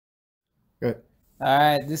Good. All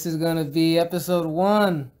right, this is going to be episode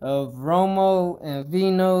 1 of Romo and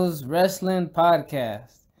Vino's Wrestling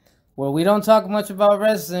Podcast, where we don't talk much about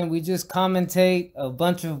wrestling. We just commentate a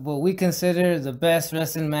bunch of what we consider the best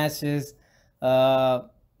wrestling matches,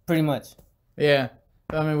 pretty much. Yeah.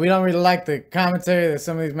 I mean, we don't really like the commentary that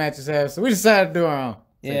some of these matches have, so we decided to do our own.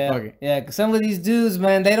 Yeah, because some of these dudes,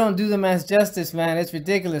 man, they don't do the match justice, man. It's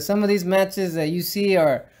ridiculous. Some of these matches that you see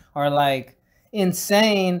are like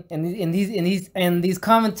insane, and these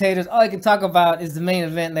commentators, all they can talk about is the main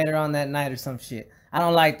event later on that night or some shit. I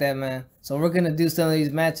don't like that, man. So we're gonna do some of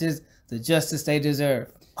these matches the justice they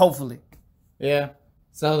deserve, hopefully. Yeah.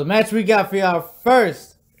 So the match we got for y'all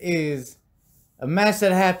first is a match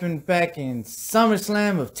that happened back in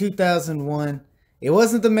Summerslam of 2001. It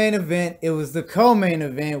wasn't the main event. It was the co-main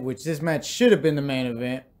event, which this match should have been the main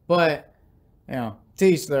event. But, you know, to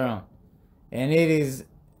each their own. And it is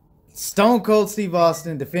Stone Cold Steve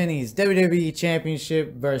Austin defending his WWE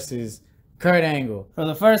Championship versus Kurt Angle. For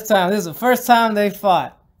the first time. This is the first time they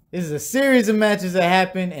fought. This is a series of matches that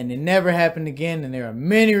happened, and they never happened again. And there are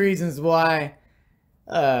many reasons why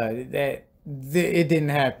it didn't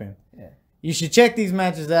happen. You should check these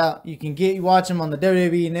matches out. You can watch them on the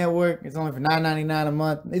WWE Network. It's only for $9.99 a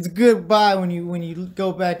month. It's a good buy when you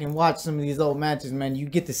go back and watch some of these old matches, man. You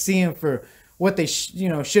get to see them for what they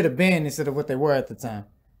should have been instead of what they were at the time.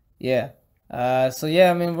 Yeah. So yeah,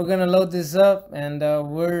 I mean, we're gonna load this up, and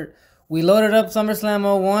we loaded up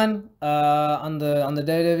SummerSlam 01 on the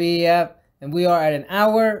WWE app, and we are at 1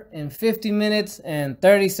 hour and 50 minutes and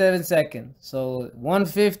 37 seconds. So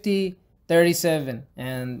 1:50:37,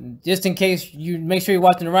 and just in case you make sure you're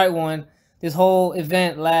watching the right one, this whole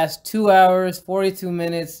event lasts 2 hours 42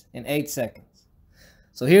 minutes and 8 seconds.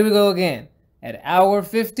 So here we go again at 1 hour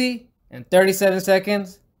 50 and 37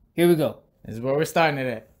 seconds. Here we go. This is where we're starting it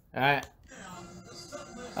at.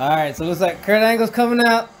 All right. So it looks like Kurt Angle's coming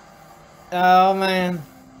out. Oh man.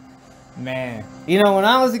 You know, when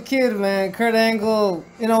I was a kid, man, Kurt Angle,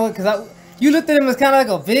 you know, because you looked at him as kind of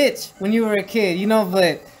like a bitch when you were a kid, you know,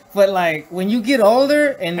 but like when you get older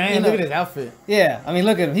and man, you know, look at his outfit. Yeah, I mean,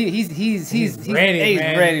 look at him. He's ready,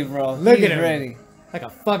 man. Ready, bro. Look at him, ready, like a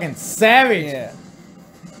fucking savage. Yeah.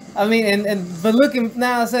 I mean, but looking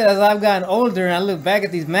now, as I've gotten older and I look back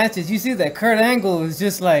at these matches, you see that Kurt Angle is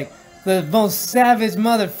just like the most savage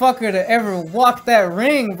motherfucker to ever walk that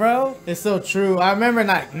ring, bro. It's so true. I remember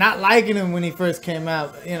not liking him when he first came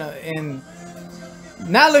out, you know, and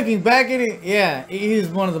not looking back at it, yeah, he is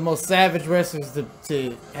one of the most savage wrestlers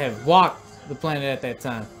to have walked the planet at that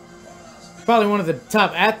time. Probably one of the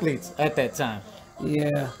top athletes at that time.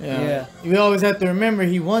 Yeah. You always have to remember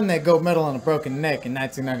he won that gold medal on a broken neck in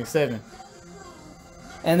 1997.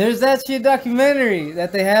 And there's that shit documentary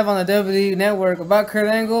that they have on the WWE Network about Kurt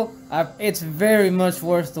Angle. It's very much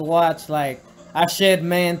worth to watch. Like, I shed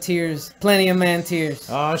man tears, plenty of man tears.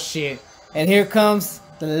 Oh shit! And here comes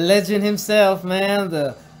the legend himself, man,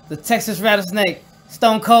 the Texas Rattlesnake,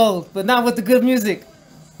 Stone Cold, but not with the good music.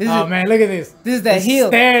 Man, look at this. This is that heel.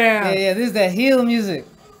 Stare down. Yeah, this is that heel music.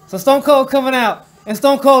 So Stone Cold coming out, and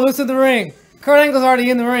Stone Cold looks at the ring. Kurt Angle's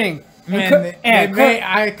already in the ring. Man, they made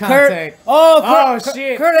eye contact.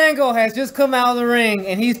 Shit. Kurt Angle has just come out of the ring,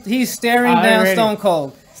 and he's staring down Stone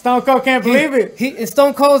Cold. Stone Cold can't believe it. And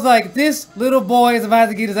Stone Cold's like, this little boy is about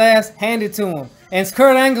to get his ass handed to him. And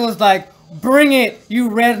Kurt Angle is like, bring it, you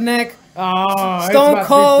redneck. Oh, Stone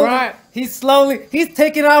Cold, he's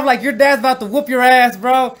taking off like your dad's about to whoop your ass,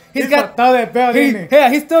 bro. He's got to throw that belt in. Yeah,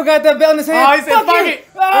 he's still got that belt in his hand. Oh, he said, fuck it.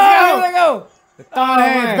 Here they go. The throwing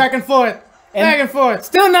hands back and forth. Back and forth.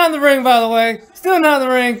 Still not in the ring, by the way. Still not in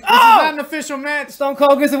the ring. This is not an official match. Stone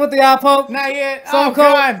Cold gets him with the eye poke. Not yet. Stone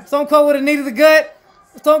Cold would have needed the gut.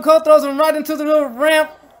 Stone Cold throws him right into the little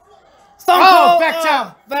ramp. Stone Cold. Back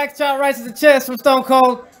chop. Back chop right to the chest from Stone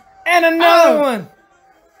Cold. And another one.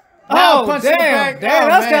 Damn.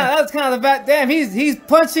 That's kind of the back. Damn, he's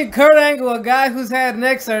punching Kurt Angle, a guy who's had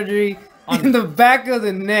neck surgery, in the back of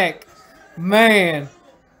the neck. Man.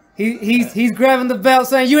 He's grabbing the belt,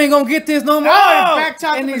 saying, "You ain't gonna get this no more." Back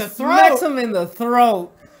chop him in the throat. And he smacks him in the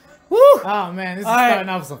throat. Woo! Oh man, this is starting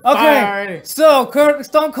off some fire already. So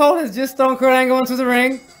Stone Cold has just thrown Kurt Angle into the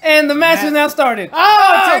ring, and the match is now started.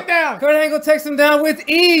 Takedown! Kurt Angle takes him down with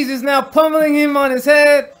ease. Is now pummeling him on his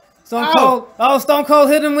head. Stone Cold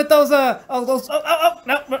hit him with those. No,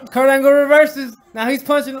 Kurt Angle reverses. Now he's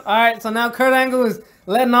punching. All right, so now Kurt Angle is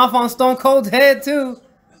letting off on Stone Cold's head too.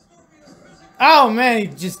 Oh man, he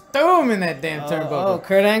just threw him in that damn turnbuckle.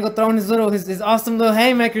 Kurt Angle throwing his awesome little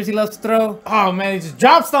haymakers he loves to throw. Oh man, he just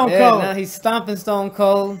dropped Stone Cold. Now he's stomping Stone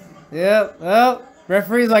Cold. Yep. Well,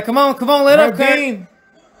 referee's like, come on, let up, Kurt.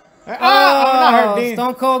 not hurt Dean.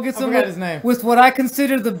 Stone Cold gets him his name. with what I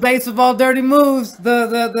consider the base of all dirty moves.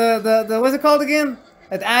 The what's it called again?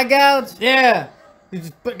 The eye gouge? Yeah. He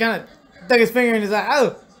just kind of stuck his finger in his eye.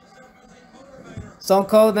 Oh. Stone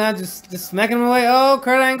Cold now just smacking him away. Oh,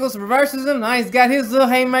 Kurt Angle reverses him. Now he's got his little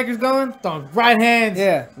haymakers going. Throwing right hands.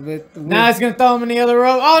 Yeah. Now he's going to throw him in the other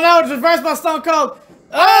rope. Oh, no. It's reversed by Stone Cold.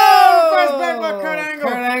 Oh! Reversed back by Kurt Angle.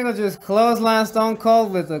 Kurt Angle just clotheslined Stone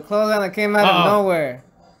Cold with a clothesline that came out of nowhere.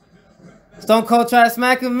 Stone Cold tried to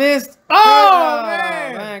smack him, missed. Oh,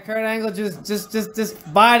 man. Kurt Angle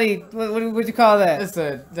just body. What'd you call that?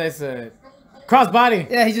 That's a crossbody.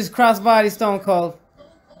 Yeah, he just crossbody Stone Cold.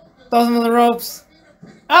 Throws him in the ropes.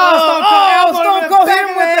 Stone Cold hit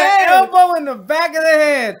him with the elbow in the back of the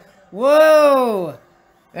head. Whoa.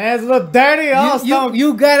 That's a little dirty.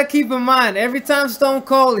 You gotta keep in mind, every time Stone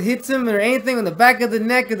Cold hits him or anything on the back of the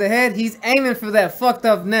neck or the head, he's aiming for that fucked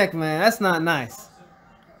up neck, man. That's not nice.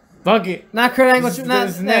 Fuck it. Not Kurt Angle. This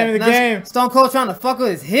is the name of the game. Stone Cold trying to fuck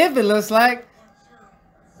with his hip, it looks like.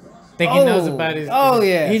 I think he knows about his. Oh,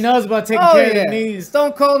 yeah. He knows about taking care of the knees.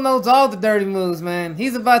 Stone Cold knows all the dirty moves, man.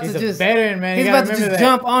 He's about to just. Veteran, man. He's about to just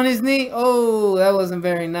jump on his knee. Oh, that wasn't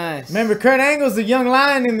very nice. Remember, Kurt Angle's a young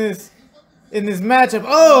lion in this matchup.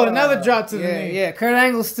 Oh, another drop to the knee. Yeah, Kurt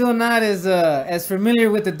Angle's still not as familiar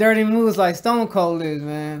with the dirty moves like Stone Cold is,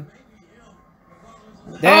 man.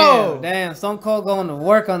 Damn. Stone Cold going to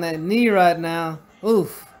work on that knee right now.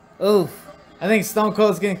 Oof. I think Stone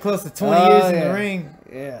Cold's getting close to 20 years in the ring.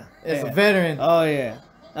 Yeah. As a veteran. Oh, yeah.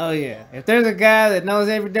 If there's a guy that knows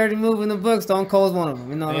every dirty move in the book, Stone Cold's one of them.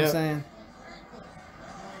 You know what I'm saying?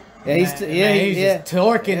 Yeah, he's just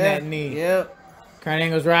torquing that knee. Yep. Kurt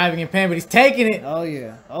Angle's arriving in pain, but he's taking it. Oh,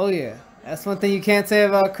 yeah. That's one thing you can't say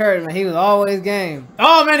about Kurt, man. He was always game.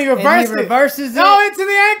 Oh, man, he reverses it. No, into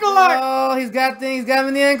the ankle lock. Oh, he's got him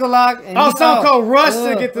in the ankle lock. And Stone Cold rushed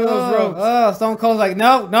to get to those ropes. Oh, Stone Cold's like,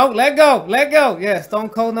 no, let go. Yeah, Stone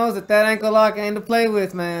Cold knows that ankle lock ain't to play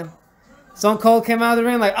with, man. Stone Cold came out of the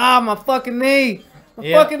ring like, my fucking knee.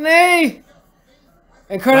 Fucking knee.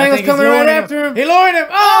 And Kurt Angle's coming right after him. He lowered him.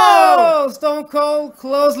 Oh! Stone Cold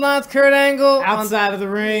clotheslines Kurt Angle. Outside of the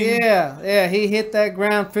ring. Yeah, he hit that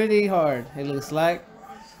ground pretty hard, it looks like.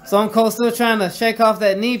 Stone Cold still trying to shake off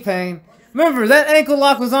that knee pain. Remember, that ankle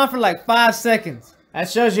lock was on for like 5 seconds. That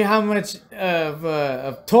shows you how much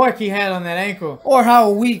of torque he had on that ankle. Or how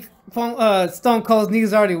weak Stone Cold's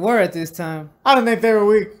knees already were at this time. I don't think they were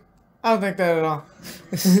weak. I don't think that at all.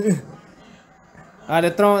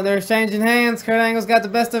 They're exchanging hands. Kurt Angle's got the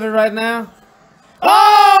best of it right now.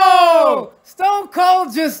 Oh! Stone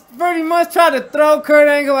Cold just pretty much tried to throw Kurt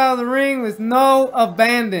Angle out of the ring with no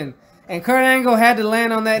abandon. And Kurt Angle had to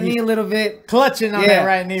land on that knee a little bit. Clutching on that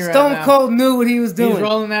right knee right now. Stone Cold knew what he was doing. He's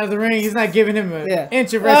rolling out of the ring. He's not giving him an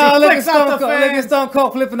inch of rest. Look at Stone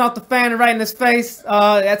Cold flipping off the fan right in his face.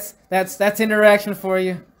 That's interaction for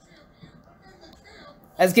you.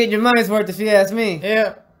 That's getting your money's worth if you ask me.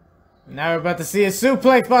 Yeah. Now we're about to see a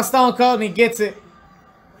suplex by Stone Cold, and he gets it.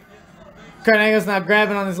 Kurt Angle's now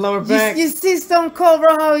grabbing on his lower back. You see Stone Cold,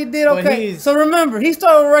 bro, how he did? Okay, so remember, he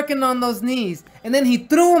started working on those knees, and then he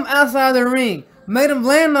threw him outside the ring, made him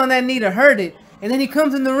land on that knee to hurt it, and then he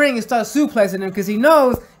comes in the ring and starts suplexing him because he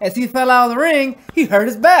knows as he fell out of the ring, he hurt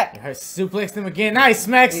his back. He suplexed him again. Now he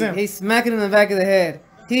smacks him. He's smacking him in the back of the head.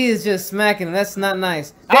 He is just smacking him. That's not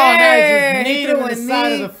nice. Oh, now he just kneed him in the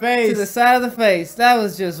side of the face. To the side of the face. That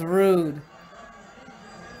was just rude.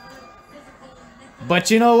 But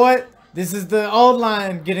you know what? This is the old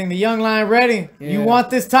line getting the young line ready. Yeah. You want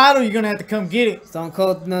this title, you're going to have to come get it. Stone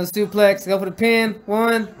Cold, suplex. Go for the pin.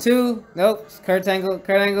 1, 2. Nope. Kurt Angle,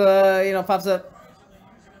 pops up.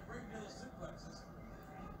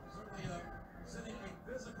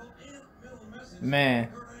 Man.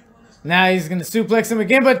 Now he's going to suplex him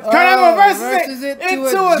again, but Kurt Angle reverses it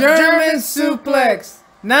into a German suplex.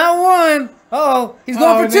 Not one. Uh-oh. He's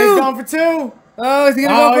going for 2. He's going for 2. Oh, is he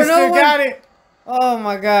going to go for another one? He still got it. Oh,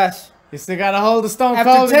 my gosh. He still got a hold of Stone Cold.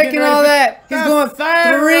 After taking all that, he's going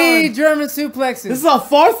 3 German suplexes. This is a 4th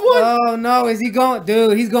one? Oh, no. Is he going?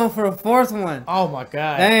 Dude, he's going for a 4th one. Oh, my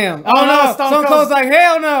God. Damn. Oh, no. Stone Cold's like,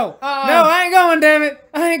 hell no. No, I ain't going, damn it.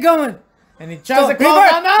 I ain't going. And he tries to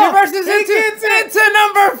close out. No, he reverses into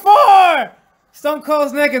number 4. Stone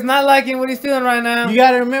Cold's neck is not liking what he's feeling right now. You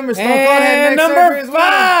got to remember, Stone Cold had neck surgery as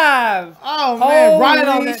well. Number 5. Oh, man, right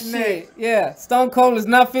on that neck. Yeah, Stone Cold is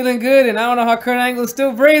not feeling good, and I don't know how Kurt Angle is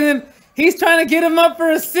still breathing. He's trying to get him up for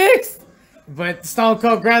a 6th. But Stone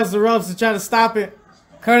Cold grabs the ropes to try to stop it.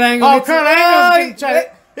 Kurt Angle. Oh, Kurt Angle's trying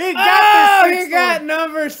to. He got this 6th. He got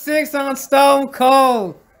number 6 on Stone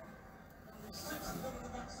Cold.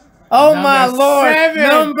 Oh Number my lord, 7.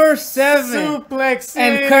 number 7. Suplex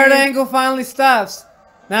City. And Kurt Angle finally stops.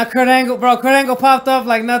 Now Kurt Angle popped off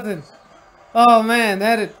like nothing. Oh man,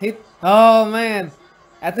 oh man.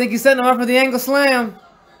 I think he's setting him up for the Angle Slam.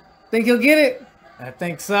 Think he'll get it? I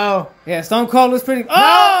think so. Yeah, Stone Cold was pretty.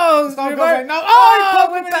 Oh, Stone Cold like, no. Oh, He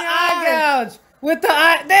poked him with in the eye gouge. With the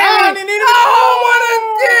eye. Damn it. he needed Oh, what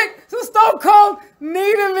a dick. So Stone Cold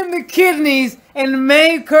kneed him in the kidneys and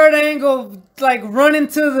made Kurt Angle like run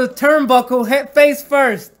into the turnbuckle face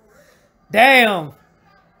first. Damn.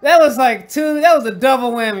 That was like that was a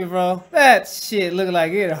double whammy, bro. That shit looked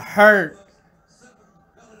like it hurt.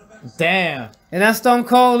 Damn. And that Stone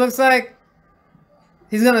Cold looks like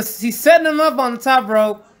he's setting him up on the top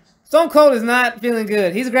rope. Stone Cold is not feeling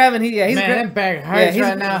good. He's grabbing. Man, that back hurts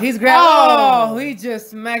right now. He's grabbing. Oh, he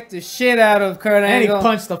just smacked the shit out of Kurt Angle. And he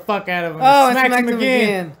punched the fuck out of him. Oh, smacked him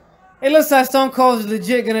again. It looks like Stone Cold is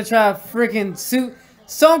legit gonna try a freaking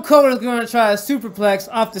Stone Cold is gonna try a superplex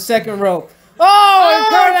off the second rope. Oh,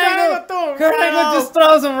 and Kurt Angle just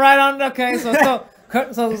throws him right on. Okay, so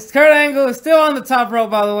Kurt Angle is still on the top rope,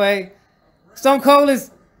 by the way. Stone Cold,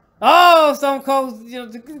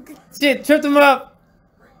 shit, tripped him up.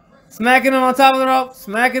 Smacking him on top of the rope,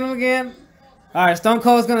 smacking him again. All right, Stone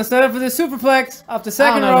Cold's gonna set up for the superplex off the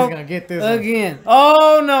second rope. He's gonna get this again.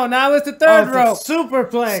 Oh no, now it's the third rope.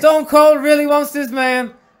 Superplex. Stone Cold really wants this,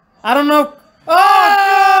 man. I don't know.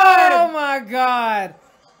 Oh my God.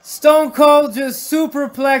 Stone Cold just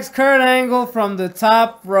superplexed Kurt Angle from the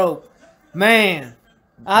top rope. Man.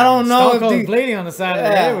 I don't know Stone Cold's bleeding on the side of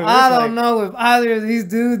the head. I don't know if either of these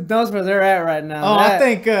dudes knows where they're at right now. Oh, I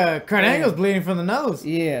think Kurt Angle's bleeding from the nose.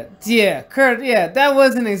 Yeah, Kurt. Yeah, that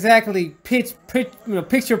wasn't exactly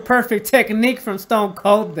picture perfect technique from Stone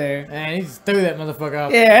Cold there. Man, he just threw that motherfucker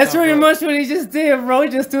out. Yeah, that's pretty much what he just did, bro. He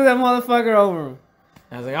just threw that motherfucker over him.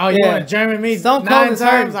 I was like, oh, you want to German me Stone 9 Cold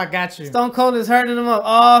times? I got you. Stone Cold is hurting him up.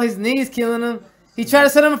 Oh, his knee's killing him. He tried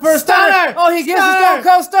to set him up for a stunner. Oh, he gets the Stone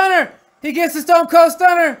Cold stunner. He gets the Stone Cold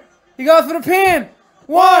stunner. He goes for the pin.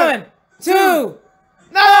 1, 2.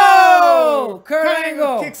 No! Kurt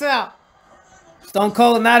Angle kicks out. Stone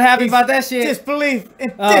Cold not happy about that shit. Disbelief.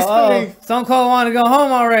 Disbelief. Stone Cold wanted to go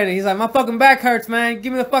home already. He's like, my fucking back hurts, man.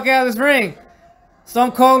 Get me the fuck out of this ring.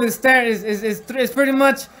 Stone Cold is pretty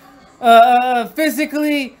much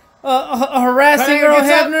physically harassing Earl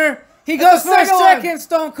Hebner. He goes for a second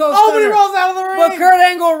Stone Cold stunner. Oh, but he rolls out of the ring. But Kurt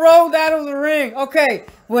Angle rolled out of the ring. Okay,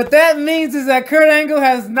 what that means is that Kurt Angle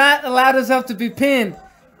has not allowed himself to be pinned.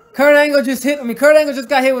 Kurt Angle just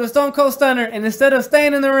got hit with a Stone Cold stunner, and instead of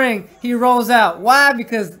staying in the ring, he rolls out. Why?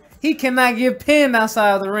 Because he cannot get pinned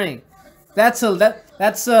outside of the ring. That's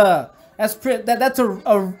a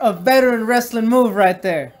veteran wrestling move right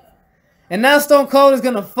there. And now Stone Cold is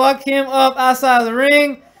gonna fuck him up outside of the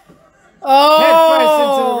ring.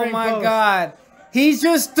 Oh my God. He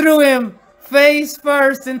just threw him face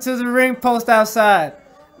first into the ring post outside.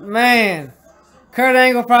 Man. Kurt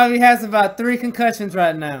Angle probably has about 3 concussions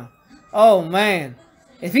right now. Oh man.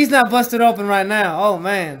 If he's not busted open right now, oh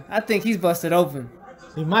man. I think he's busted open.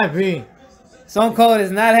 He might be. Stone Cold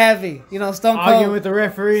is not happy. You know, Stone Cold arguing with the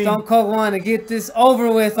referee. Stone Cold wanted to get this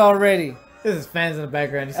over with already. This is fans in the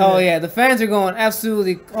background. Oh yeah, the fans are going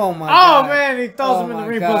absolutely. Oh my God. Oh man, he throws him in the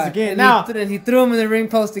ring post again. And he threw him in the ring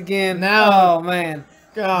post again. Now, oh man.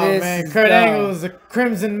 Oh man, Kurt Angle is a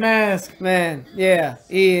crimson mask. Man, yeah,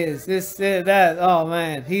 he is. Oh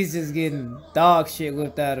man, he's just getting dog shit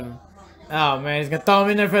whipped out of him. Oh man, he's gonna throw him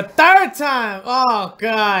in there for a 3rd time. Oh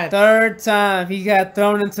God. 3rd time he got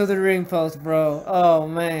thrown into the ring post, bro. Oh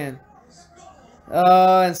man.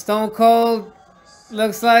 Oh, and Stone Cold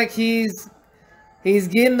looks like he's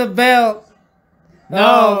getting the belt.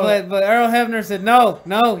 No, but Earl Hebner said no,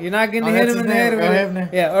 you're not getting to hit him in the head with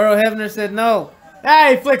it. Yeah, Earl Hebner said no.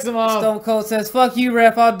 Hey, he flicks him off. Stone Cold says, "Fuck you,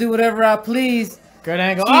 ref. I'll do whatever I please." Kurt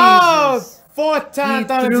Angle. Oh, 4th time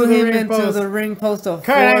he threw him into the ring post a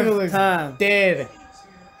 4th time. Dead.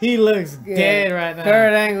 He looks dead right now.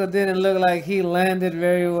 Kurt Angle didn't look like he landed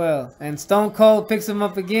very well, and Stone Cold picks him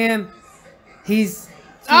up again. Jeez.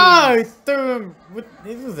 Oh, he threw him with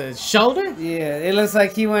his shoulder? Yeah, it looks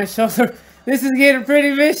like he went shoulder. This is getting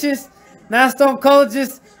pretty vicious. Now Stone Cold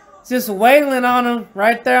just wailing on him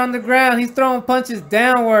right there on the ground. He's throwing punches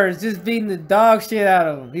downwards, just beating the dog shit out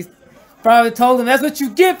of him. He's probably told him, that's what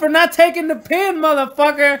you get for not taking the pin,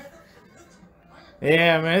 motherfucker.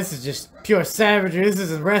 Yeah, man, this is just pure savagery. This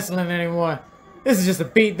isn't wrestling anymore. This is just a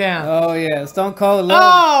beatdown. Oh, yeah. Stone Cold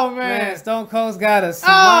man, Stone Cold's got a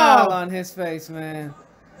smile on his face, man.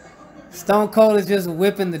 Stone Cold is just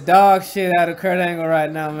whipping the dog shit out of Kurt Angle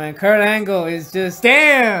right now, man. Kurt Angle is just...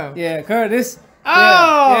 Damn! Yeah, Kurt, this...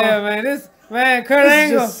 Oh! Yeah, man, Man, Kurt This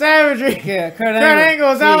Angle. is just savagery. Yeah, Kurt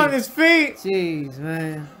Angle is out on his feet. Jeez,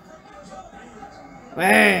 man.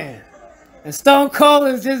 Man. And Stone Cold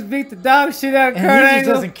has just beat the dog shit out of Kurt Angle. He just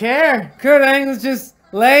doesn't care. Kurt Angle's just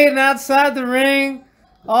laying outside the ring,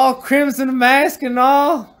 all crimson mask and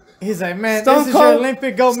all. He's like, man, this is your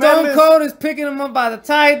Olympic gold Stone Cold is picking him up by the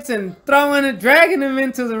tights and throwing it, dragging him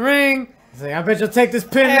into the ring. He's like, I bet you'll take this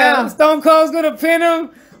pin now. Stone Cold's gonna pin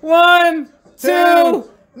him. 1, 2.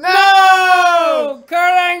 No! Kurt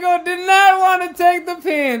Angle did not want to take the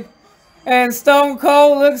pin. And Stone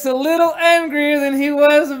Cold looks a little angrier than he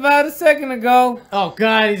was about a second ago. Oh,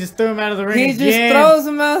 God, he just threw him out of the ring again. He just throws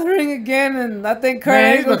him out of the ring again, and I think Kurt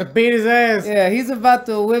Angle... he's about to beat his ass. Yeah, he's about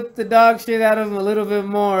to whip the dog shit out of him a little bit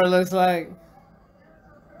more, it looks like.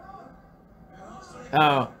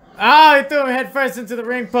 Oh. Oh, he threw him head first into the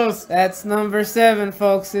ring post. That's number 7,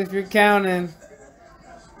 folks, if you're counting.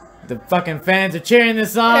 The fucking fans are cheering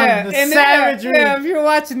this on. The savagery. Yeah, if you're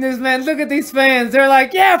watching this, man, look at these fans. They're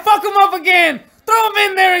like, yeah, fuck him up again. Throw him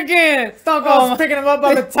in there again. Stone Cold's picking him up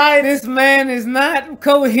on the tights. This man is not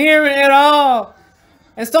coherent at all.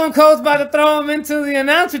 And Stone Cold's about to throw him into the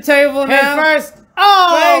announcer table now. Head first.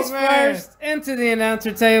 Oh, Face man. first into the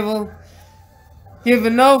announcer table.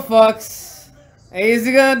 Giving no fucks. Is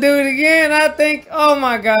he going to do it again? I think, oh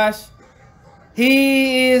my gosh.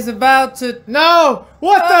 He is about to... No!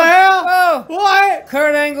 What the hell? Oh. What?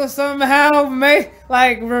 Kurt Angle somehow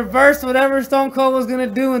reversed whatever Stone Cold was going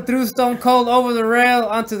to do and threw Stone Cold over the rail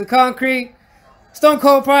onto the concrete. Stone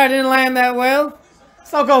Cold probably didn't land that well.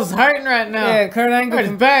 Stone Cold's hurting right now. Yeah, Kurt Angle. Hurt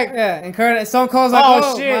his back. Yeah, and Stone Cold's like,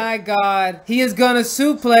 oh shit. my God. He is going to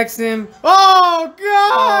suplex him. Oh,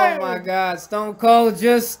 God. Oh, my God. Stone Cold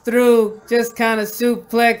just kind of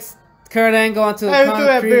suplexed Kurt Angle onto the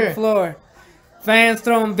concrete floor. Fans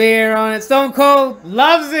throwing beer on it. Stone Cold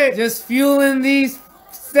loves it. Just fueling these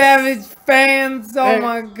savage fans. Oh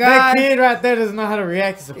my God. That kid right there doesn't know how to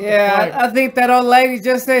react to I think that old lady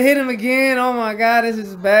just said, hit him again. Oh my God, this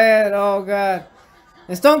is bad. Oh God.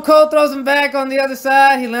 And Stone Cold throws him back on the other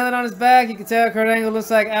side. He landed on his back. You can tell Kurt Angle looks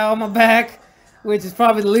like, ow, on my back. Which is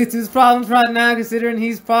probably the least of his problems right now, considering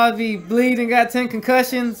he's probably bleeding, got 10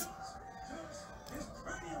 concussions.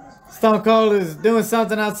 Stone Cold is doing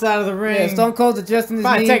something outside of the ring. Yeah, Stone Cold's adjusting his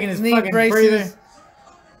knee, taking his knee fucking braces. breather.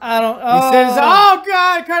 I don't. Oh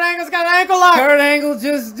God! Kurt Angle's got an ankle lock. Kurt Angle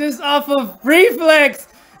just off of reflex,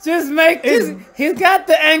 he's got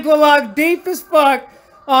the ankle lock deep as fuck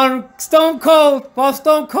on Stone Cold while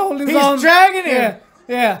Stone Cold is on. He's dragging him.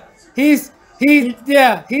 Yeah. He's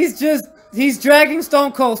dragging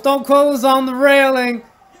Stone Cold. Stone Cold is on the railing,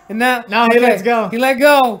 and now he lets go. He let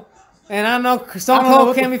go. And I know Stone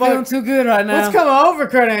Cold can't be feeling too good right now. What's coming over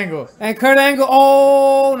Kurt Angle? And Kurt Angle,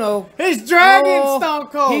 oh no. He's dragging Stone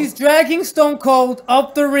Cold. He's dragging Stone Cold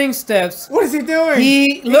up the ring steps. What is he doing?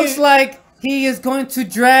 He looks like he is going to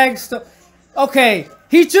drag Okay,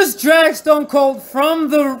 he just dragged Stone Cold from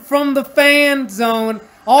the fan zone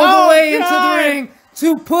all the way into the ring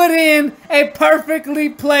to put in a perfectly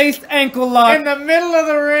placed ankle lock. In the middle of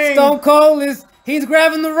the ring. Stone Cold He's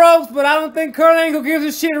grabbing the ropes, but I don't think Kurt Angle gives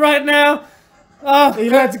a shit right now. He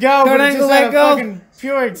lets go. Kurt Angle let go. Fucking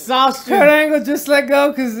pure exhaustion. Kurt Angle just let go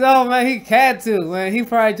because, oh man, he had to. Man, he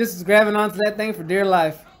probably just is grabbing onto that thing for dear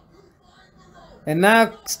life. And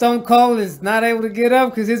now Stone Cold is not able to get up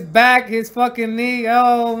because his back, his fucking knee,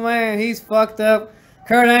 oh man, he's fucked up.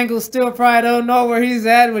 Kurt Angle still probably don't know where he's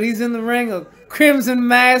at, but he's in the ring, a crimson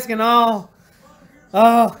mask and all.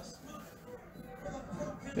 Oh.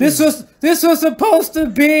 This was supposed to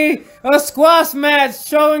be a squash match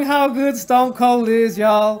showing how good Stone Cold is,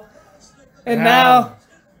 y'all. And now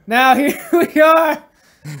here we are.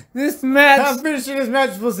 This match. I'm pretty sure this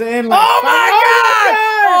match is supposed to end like. Oh my God!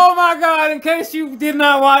 Oh my God! In case you did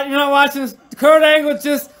not watch, you're not watching. Kurt Angle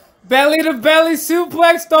just belly to belly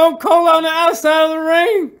suplex Stone Cold on the outside of the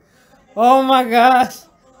ring. Oh my gosh!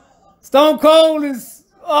 Stone Cold is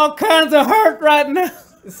all kinds of hurt right now.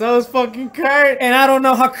 So is fucking Kurt. And I don't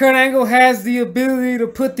know how Kurt Angle has the ability to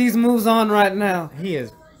put these moves on right now. He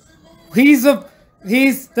is.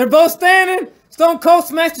 They're both standing. Stone Cold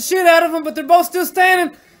smashed the shit out of him, but they're both still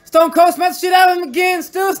standing. Stone Cold smashed the shit out of him again,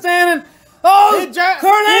 still standing. Oh,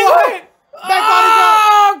 Kurt Angle.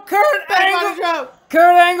 Back body drop. Kurt Angle. Body drop.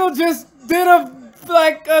 Kurt Angle just did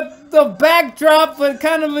a backdrop, but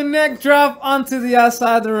kind of a neck drop onto the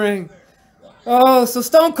outside of the ring. Oh, so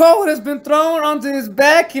Stone Cold has been thrown onto his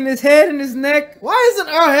back and his head and his neck. Why isn't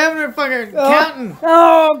Earl Hebner fucking counting?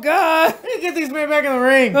 Oh, God. Get these men back in the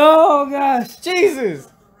ring. Oh, gosh. Jesus.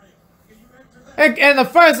 And the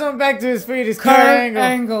first one back to his feet is Kurt Kurt Angle.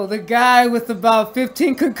 Angle, the guy with about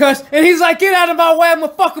 15 concussions, and he's like, "Get out of my way! I'm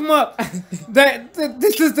gonna fuck him up."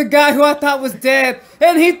 This is the guy who I thought was dead,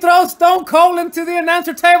 and he throws Stone Cold into the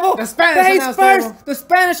announcer table. The Spanish announce table. The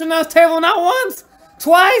Spanish announce table, not once,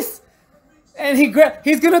 twice, and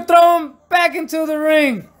he's gonna throw him back into the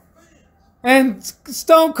ring. And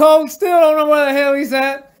Stone Cold still don't know where the hell he's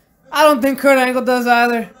at. I don't think Kurt Angle does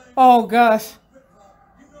either. Oh gosh.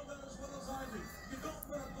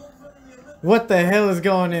 What the hell is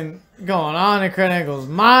going on in Kurt Angle's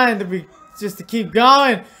mind to keep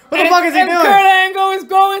going? What the fuck is he doing? Kurt Angle is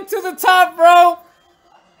going to the top rope.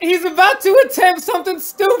 He's about to attempt something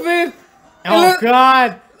stupid. Oh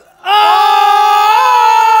God! Oh!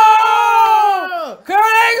 Kurt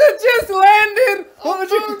Angle just landed a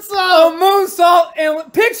moonsault,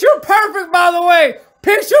 and picture perfect, by the way.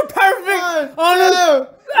 Picture perfect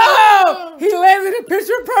Oh! He landed it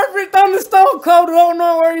picture perfect on the Stone Cold. Don't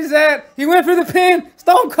know where he's at. He went for the pin.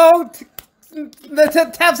 Stone Cold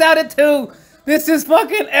taps out at 2. This is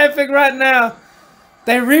fucking epic right now.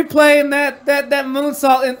 They replaying that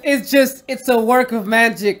moonsault, and it's a work of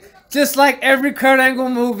magic. Just like every Kurt Angle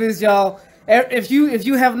move is, y'all. If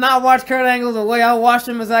you have not watched Kurt Angle the way I watched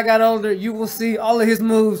him as I got older, you will see all of his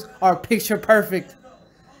moves are picture perfect.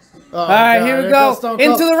 Oh, all right, God, here we go.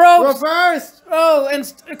 Into the ropes. Reverse. Oh, and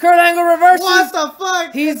Kurt Angle reverses. What the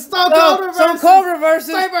fuck? He's Stone Cold reverses. Stone Cold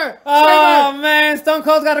reverses. Saber. Oh, man. Stone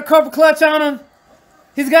Cold's got a corporate clutch on him.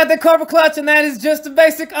 He's got the corporate clutch, and that is just the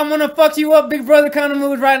basic I'm going to fuck you up, big brother kind of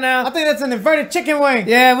move right now. I think that's an inverted chicken wing.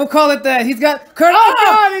 Yeah, we'll call it that. He's got Kurt. Oh,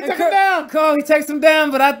 God, he took him down. He takes him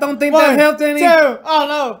down, but I don't think 1, that helped any. 2. Oh,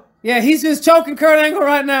 no. Yeah, he's just choking Kurt Angle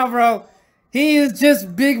right now, bro. He is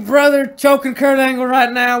just big brother choking Kurt Angle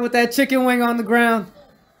right now with that chicken wing on the ground.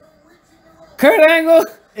 Kurt Angle.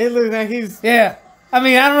 It looks like he's... Yeah. I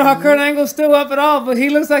mean, I don't know how Kurt Angle's still up at all, but he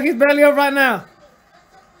looks like he's barely up right now.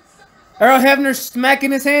 Earl Hebner's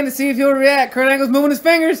smacking his hand to see if he'll react. Kurt Angle's moving his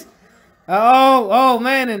fingers. Oh,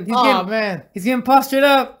 man. And he's getting postured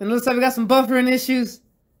up. And it looks like we got some buffering issues.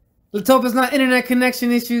 Let's hope it's not internet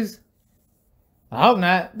connection issues. I hope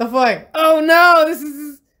not. The fuck? Oh, no. This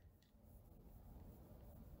is...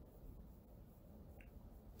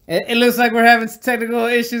 It looks like we're having some technical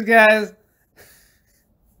issues, guys.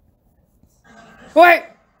 Wait!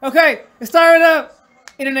 Okay, it started up.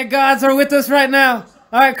 Internet gods are with us right now.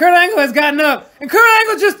 Alright, Kurt Angle has gotten up. And Kurt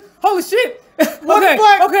Angle just... Holy shit! What the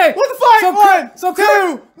fuck? Okay. What the fuck? So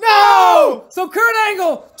 2. No! So Kurt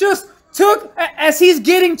Angle just took... As he's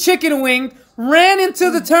getting chicken winged, ran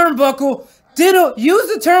into the turnbuckle, used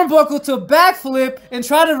the turnbuckle to backflip and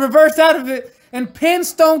try to reverse out of it, and pinned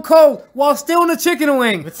Stone Cold while still in the chicken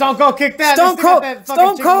wing. But Stone Cold kicked out.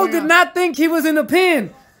 Stone Cold did not think he was in the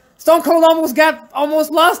pin. Stone Cold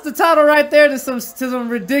almost lost the title right there to some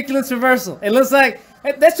ridiculous reversal. It looks like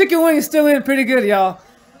that chicken wing is still in pretty good, y'all.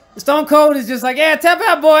 Stone Cold is just like, yeah, tap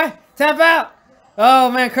out, boy, tap out. Oh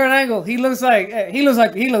man, Kurt Angle, he looks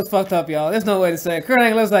fucked up, y'all. There's no way to say it. Kurt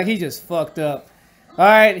Angle looks like he just fucked up. All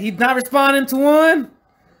right, he's not responding to 1.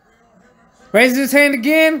 Raises his hand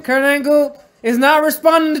again. Kurt Angle is not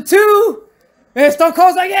responding to 2. And Stone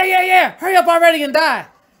Cold's like, yeah. Hurry up already and die.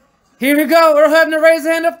 Here we go. Earl Hebner raises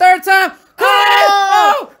his hand up 3rd time.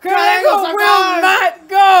 Kurt Angle will not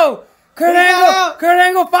go. Kurt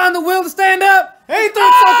Angle found the will to stand up. He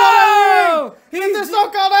threw Stone Cold out. He threw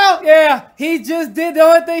Stone Cold out. Yeah, he just did the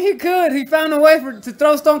only thing he could. He found a way to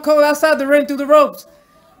throw Stone Cold outside the ring through the ropes.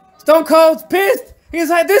 Stone Cold's pissed. He's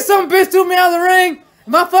like, this son bitch threw me out of the ring.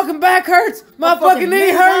 My fucking back hurts. My fucking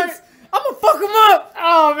knee hurts. I'm gonna fuck him up.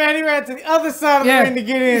 Oh, man, he ran to the other side of the ring to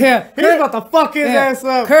get in. Yeah. He's about to fuck his ass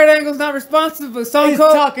up. Kurt Angle's not responsive, but Stone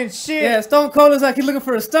Cold... He's talking shit. Yeah, Stone Cold is like he's looking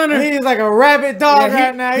for a stunner. He's like a rabid dog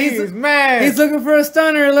right now. He's mad. He's looking for a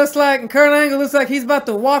stunner, it looks like. And Kurt Angle looks like he's about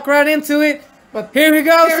to walk right into it. But here we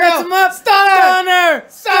go. Sets him up.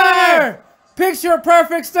 Stunner. Picture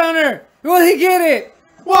perfect stunner. Will he get it?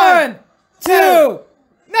 1, 2...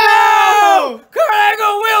 No! Kurt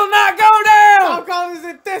Angle will not go down! Stone Cold is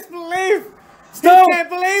in disbelief. He can't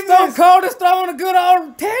believe this. Stone Cold is throwing a good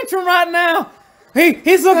old tantrum right now.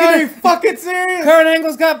 He's looking at... Are you fucking serious? Kurt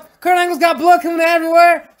Angle's got blood coming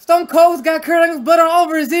everywhere. Stone Cold's got Kurt Angle's blood all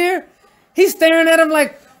over his ear. He's staring at him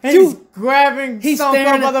like... He's grabbing Stone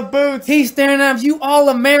Cold by the boots. He's staring at him. You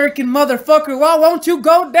all-American motherfucker. Why won't you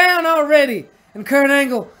go down already? And Kurt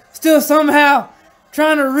Angle still somehow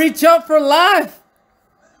trying to reach up for life.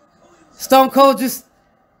 Stone Cold just...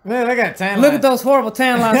 Man, look at tan Look at those horrible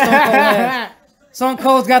tan lines Stone Cold has. Stone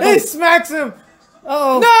Cold's got those... He smacks him.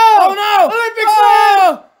 Uh-oh. No! Oh, no! Olympic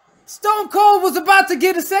slam! Stone Cold was about to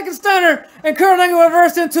get a second stunner, and Kurt Angle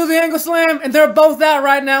reversed into the angle slam, and they're both out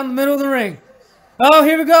right now in the middle of the ring. Oh,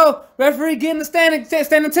 here we go. Referee getting the standing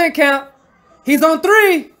 10 count. He's on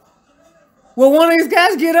 3. Will one of these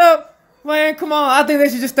guys get up? Man, come on. I think they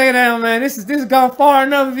should just stay down, man. This has gone far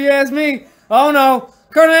enough if you ask me. Oh, no.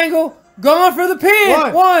 Kurt Angle going for the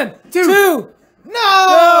pin. 1, 2.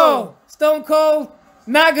 No! Stone Cold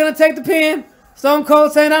not going to take the pin. Stone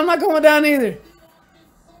Cold saying, I'm not going down either.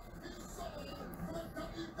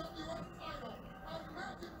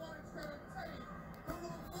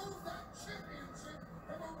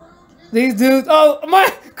 These dudes, oh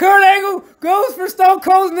my, Kurt Angle goes for Stone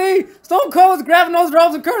Cold's knee. Stone Cold's grabbing those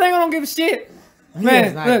ropes and Kurt Angle don't give a shit.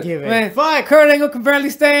 Man, look, man, fuck. Kurt Angle can barely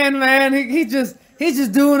stand, man. He's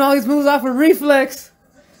just doing all these moves off of reflex.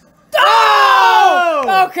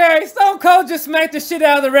 Oh! Okay, Stone Cold just smacked the shit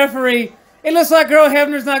out of the referee. It looks like Earl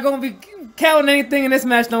Hebner's not going to be counting anything in this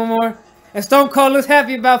match no more. And Stone Cold looks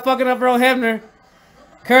happy about fucking up Earl Hebner.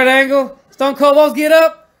 Kurt Angle, Stone Cold won't get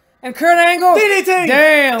up. And Kurt Angle, DDT!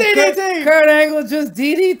 Damn, DDT! Kurt Angle just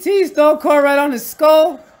DDT Stone Cold right on his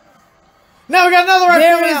skull. Now we got another referee.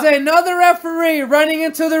 There is another referee running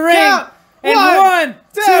into the ring. Count. And 1,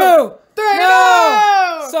 2, 3.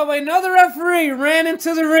 No! So another referee ran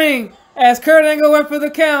into the ring as Kurt Angle went for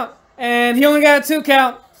the count. And he only got a 2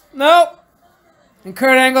 count. Nope. And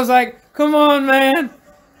Kurt Angle's like, come on, man.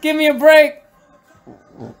 Give me a break.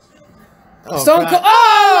 Oh, Stone Cold,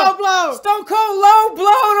 low blow. Stone Cold low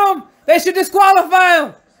blowed him. They should disqualify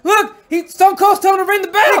him. Look, Stone Cold's telling him to ring the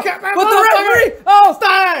bell. But the referee, Stone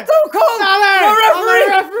Cold,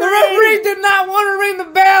 the referee did not want to ring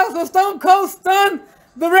the bell, so Stone Cold stunned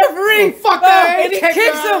the referee. Fuck that! And he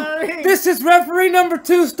kicks him. This is referee number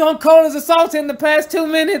 2. Stone Cold has assaulted in the past 2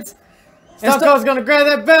 minutes. Stone Cold's gonna grab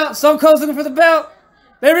that belt. Stone Cold's looking for the belt.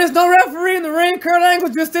 There is no referee in the ring. Kurt Angle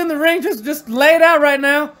just in the ring, just laid out right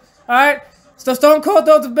now. All right. So Stone Cold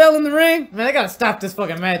throws the bell in the ring. Man, they gotta stop this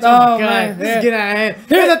fucking match. Oh my god. Man, This is getting out of hand.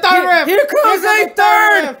 Here's a third ref. Here comes a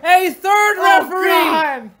third referee.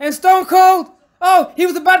 God. And Stone Cold, he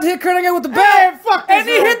was about to hit Kurt Angle with the belt. Hey, fuck this and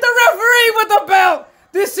he hit the referee with the belt.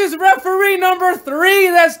 This is referee number 3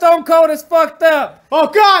 that Stone Cold has fucked up. Oh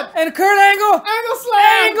god. And Kurt Angle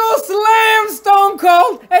slammed Stone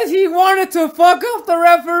Cold as he wanted to fuck up the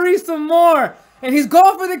referee some more. And he's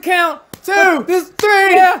going for the count. 2, 3,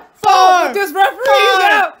 4. But this referee is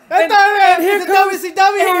out. And here comes the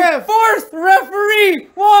WCW ref. 4th referee.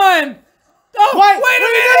 1. Oh, wait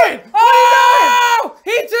a minute.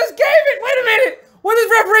 He just gave it. Wait a minute. What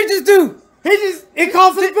does referee just do? He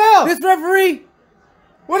called for the bell. This referee.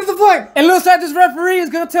 What is the point? It looks like this referee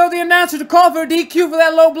is going to tell the announcer to call for a DQ for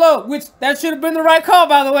that low blow, which that should have been the right call,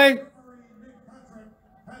 by the way.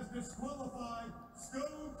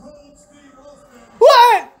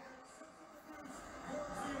 What?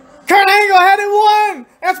 Kurt Angle had it 1.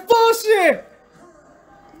 That's bullshit.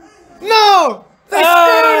 No. They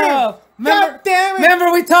screwed him. God damn it.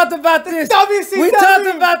 Remember we talked about this. WCW. We talked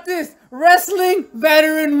about this. Wrestling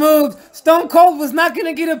veteran moves. Stone Cold was not going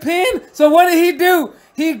to get a pin. So what did he do?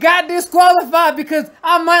 He got disqualified because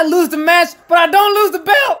I might lose the match, but I don't lose the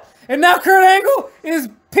belt. And now Kurt Angle is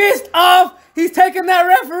pissed off. He's taking that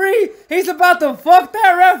referee. He's about to fuck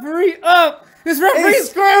that referee up. This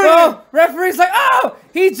referee's screwed. Referee's like,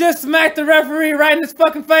 he just smacked the referee right in his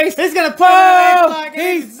fucking face. He's gonna put an ankle lock, and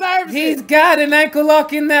he deserves it. He's got an ankle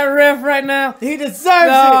lock in that ref right now. He deserves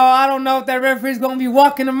it. I don't know if that referee's gonna be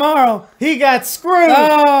walking tomorrow. He got screwed.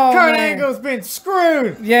 Kurt Angle's been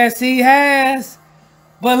screwed. Yes, he has.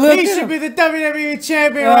 But look, he should be the WWE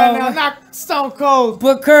champion right now, not Stone Cold.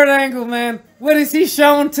 But Kurt Angle, man, what is he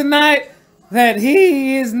showing tonight? That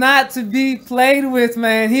he is not to be played with,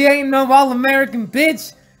 man. He ain't no all-American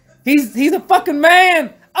bitch. He's a fucking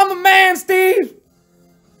man. I'm a man, Steve.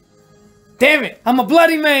 Damn it. I'm a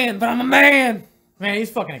bloody man, but I'm a man. Man, he's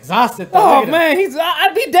fucking exhausted, though. Oh, man,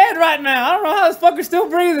 I'd be dead right now. I don't know how this fucker's still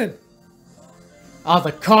breathing. Oh,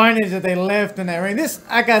 the carnage that they left in that ring. This,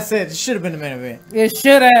 like I said, it should have been the main event. It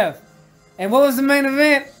should have. And what was the main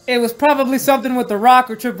event? It was probably something with The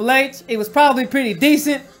Rock or Triple H. It was probably pretty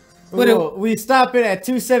decent. We stop it at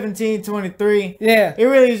 2:17:23. Yeah. It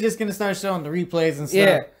really is just gonna start showing the replays and stuff.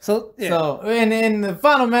 Yeah. So and the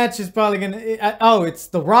final match is probably gonna. It's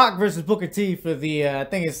The Rock versus Booker T for the I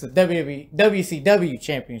think it's the WCW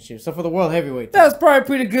Championship. So for the World Heavyweight. That was probably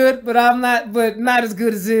pretty good, but not as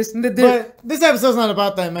good as this. But this episode's not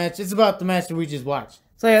about that match. It's about the match that we just watched.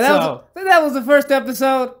 So yeah, that was the first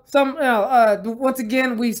episode. Once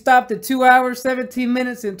again, we stopped at 2 hours, 17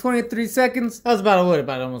 minutes, and 23 seconds. That was about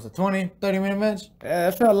almost a 20, 30-minute match?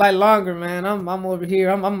 It felt like longer, man. I'm over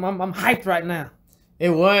here. I'm hyped right now. It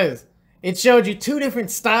was. It showed you two different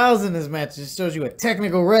styles in this match. It shows you a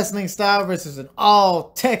technical wrestling style versus an all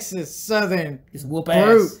Texas Southern Just whoop brute.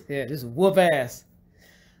 ass. Yeah, just whoop ass.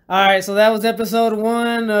 All right, so that was episode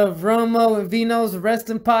 1 of Romo and Vino's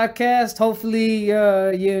Wrestling Podcast. Hopefully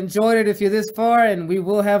you enjoyed it if you're this far, and we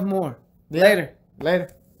will have more. Yeah. Later.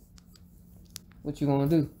 Later. What you gonna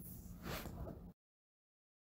do?